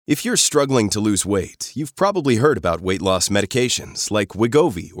If you're struggling to lose weight, you've probably heard about weight loss medications like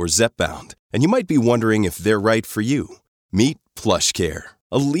Wegovy or Zepbound, and you might be wondering if they're right for you. Meet PlushCare,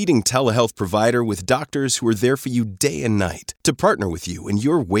 a leading telehealth provider with doctors who are there for you day and night to partner with you in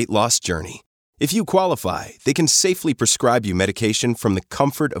your weight loss journey. If you qualify, they can safely prescribe you medication from the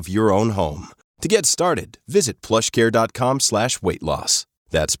comfort of your own home. To get started, visit plushcare.com/weightloss.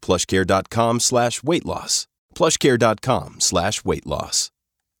 That's plushcare.com/weightloss. plushcare.com/weightloss.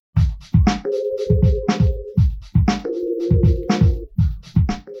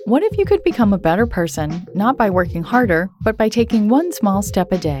 What if you could become a better person, not by working harder, but by taking one small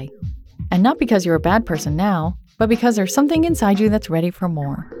step a day? And not because you're a bad person now, but because there's something inside you that's ready for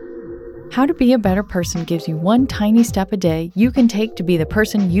more. How to Be a Better Person gives you one tiny step a day you can take to be the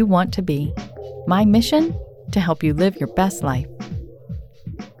person you want to be. My mission? To help you live your best life.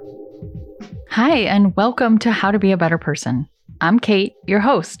 Hi, and welcome to How to Be a Better Person. I'm Kate, your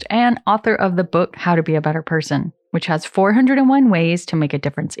host and author of the book How to Be a Better Person, which has 401 ways to make a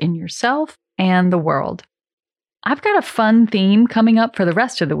difference in yourself and the world. I've got a fun theme coming up for the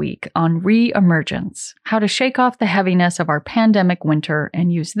rest of the week on re-emergence, how to shake off the heaviness of our pandemic winter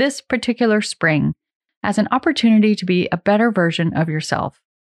and use this particular spring as an opportunity to be a better version of yourself.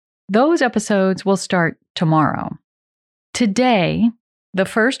 Those episodes will start tomorrow. Today, the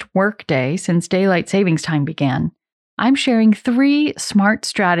first work day since daylight savings time began, I'm sharing 3 smart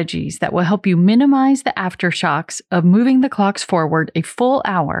strategies that will help you minimize the aftershocks of moving the clocks forward a full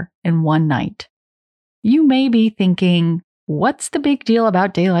hour in one night. You may be thinking, what's the big deal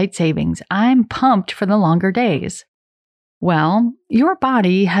about daylight savings? I'm pumped for the longer days. Well, your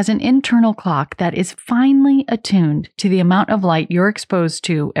body has an internal clock that is finely attuned to the amount of light you're exposed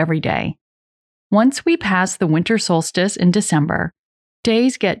to every day. Once we pass the winter solstice in December,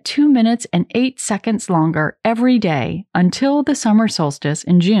 days get 2 minutes and 8 seconds longer every day until the summer solstice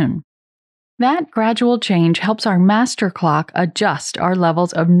in June. That gradual change helps our master clock adjust our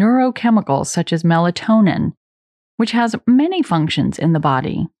levels of neurochemicals such as melatonin, which has many functions in the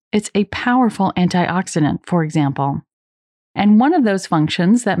body. It's a powerful antioxidant, for example. And one of those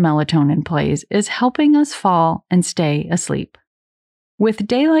functions that melatonin plays is helping us fall and stay asleep. With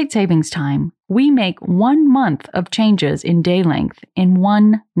daylight savings time, we make 1 month of changes in day length in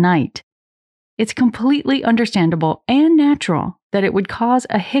one night. It's completely understandable and natural that it would cause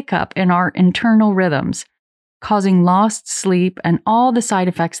a hiccup in our internal rhythms, causing lost sleep and all the side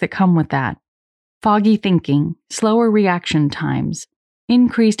effects that come with that. Foggy thinking, slower reaction times,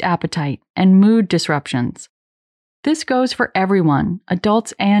 increased appetite, and mood disruptions. This goes for everyone,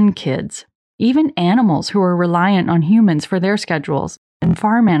 adults and kids. Even animals who are reliant on humans for their schedules, and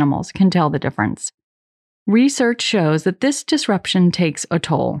farm animals can tell the difference. Research shows that this disruption takes a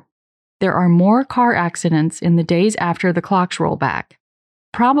toll. There are more car accidents in the days after the clocks roll back,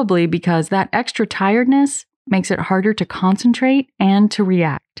 probably because that extra tiredness makes it harder to concentrate and to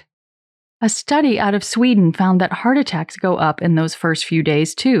react. A study out of Sweden found that heart attacks go up in those first few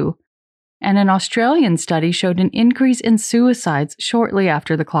days too, and an Australian study showed an increase in suicides shortly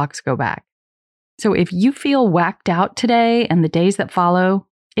after the clocks go back. So if you feel whacked out today and the days that follow,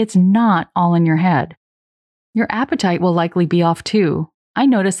 it's not all in your head. Your appetite will likely be off too. I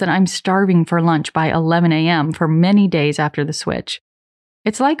notice that I'm starving for lunch by 11 a.m. for many days after the switch.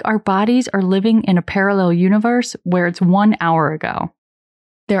 It's like our bodies are living in a parallel universe where it's 1 hour ago.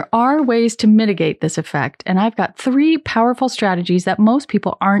 There are ways to mitigate this effect, and I've got 3 powerful strategies that most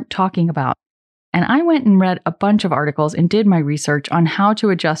people aren't talking about. And I went and read a bunch of articles and did my research on how to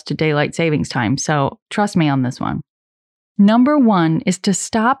adjust to daylight savings time, so trust me on this one. Number 1 is to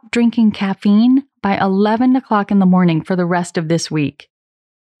stop drinking caffeine by 11 o'clock in the morning for the rest of this week.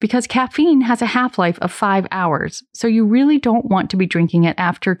 Because caffeine has a half-life of 5 hours, so you really don't want to be drinking it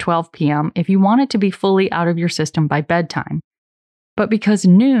after 12 p.m. if you want it to be fully out of your system by bedtime. But because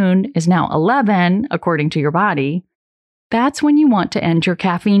noon is now 11, according to your body, that's when you want to end your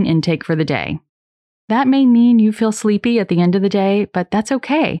caffeine intake for the day. That may mean you feel sleepy at the end of the day, but that's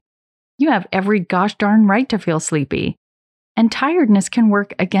okay. You have every gosh darn right to feel sleepy. And tiredness can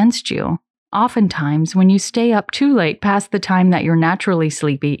work against you. Oftentimes, when you stay up too late past the time that you're naturally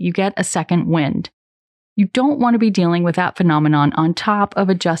sleepy, you get a second wind. You don't want to be dealing with that phenomenon on top of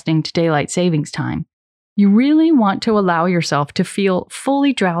adjusting to daylight savings time. You really want to allow yourself to feel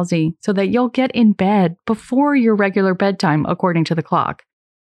fully drowsy so that you'll get in bed before your regular bedtime according to the clock.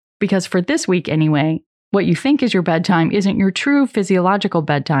 Because for this week anyway, what you think is your bedtime isn't your true physiological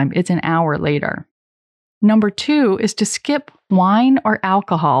bedtime, it's an hour later. Number 2 is to skip wine or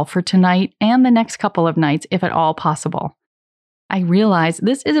alcohol for tonight and the next couple of nights if at all possible. I realize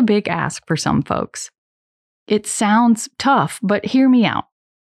this is a big ask for some folks. It sounds tough, but hear me out.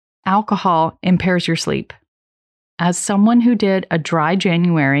 alcohol impairs your sleep. As someone who did a dry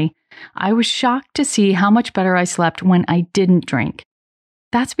January, I was shocked to see how much better I slept when I didn't drink.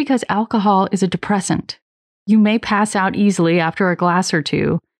 That's because alcohol is a depressant. You may pass out easily after a glass or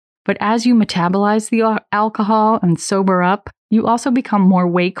two, but as you metabolize the alcohol and sober up, you also become more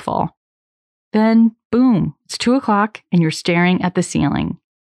wakeful. Then, boom, it's 2 o'clock and you're staring at the ceiling.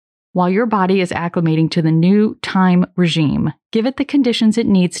 While your body is acclimating to the new time regime, give it the conditions it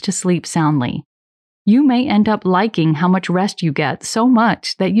needs to sleep soundly. You may end up liking how much rest you get so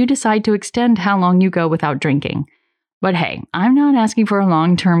much that you decide to extend how long you go without drinking. But hey, I'm not asking for a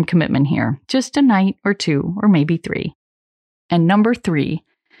long-term commitment here, just a night or 2 or maybe 3. And number 3,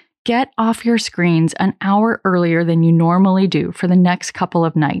 get off your screens an hour earlier than you normally do for the next couple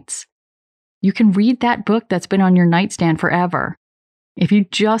of nights. You can read that book that's been on your nightstand forever. If you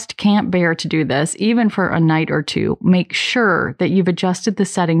just can't bear to do this, even for a night or 2, make sure that you've adjusted the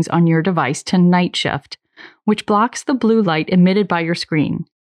settings on your device to night shift, which blocks the blue light emitted by your screen.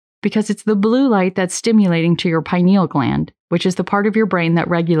 Because it's the blue light that's stimulating to your pineal gland, which is the part of your brain that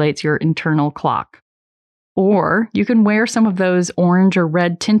regulates your internal clock. Or you can wear some of those orange or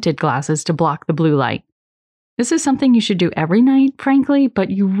red tinted glasses to block the blue light. This is something you should do every night, frankly,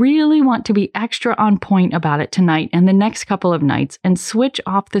 but you really want to be extra on point about it tonight and the next couple of nights and switch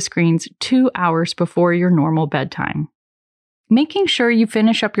off the screens 2 hours before your normal bedtime. Making sure you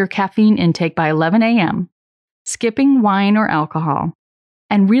finish up your caffeine intake by 11 a.m., skipping wine or alcohol,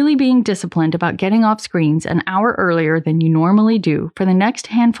 and really being disciplined about getting off screens an hour earlier than you normally do for the next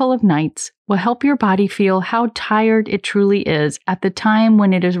handful of nights will help your body feel how tired it truly is at the time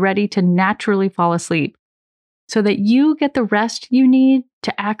when it is ready to naturally fall asleep, so that you get the rest you need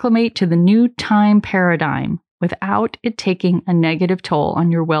to acclimate to the new time paradigm without it taking a negative toll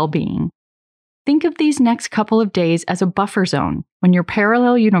on your well-being. Think of these next couple of days as a buffer zone when your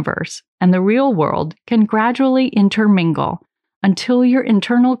parallel universe and the real world can gradually intermingle until your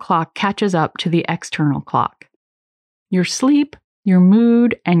internal clock catches up to the external clock. Your sleep, your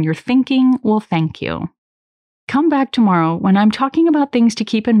mood, and your thinking will thank you. Come back tomorrow when I'm talking about things to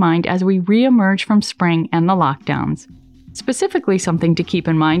keep in mind as we re-emerge from spring and the lockdowns. Specifically, something to keep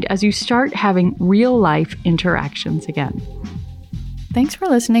in mind as you start having real-life interactions again. Thanks for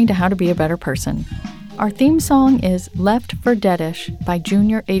listening to How to Be a Better Person. Our theme song is Left for Deadish by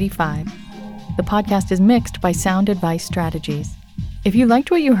Junior85. The podcast is mixed by Sound Advice Strategies. If you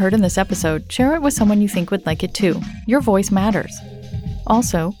liked what you heard in this episode, share it with someone you think would like it too. Your voice matters.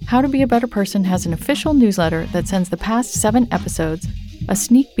 Also, How to Be a Better Person has an official newsletter that sends the past 7 episodes, a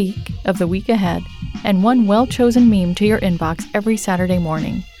sneak peek of the week ahead, and one well-chosen meme to your inbox every Saturday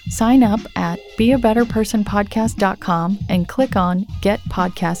morning. Sign up at beabetterpersonpodcast.com and click on Get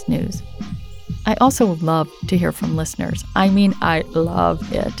Podcast News. I also love to hear from listeners. I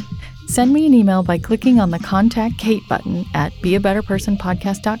love it. Send me an email by clicking on the Contact Kate button at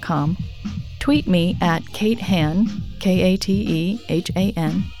beabetterpersonpodcast.com. Tweet me at Kate Han,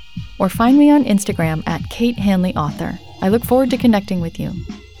 Katehan, or find me on Instagram at Kate Hanley Author. I look forward to connecting with you.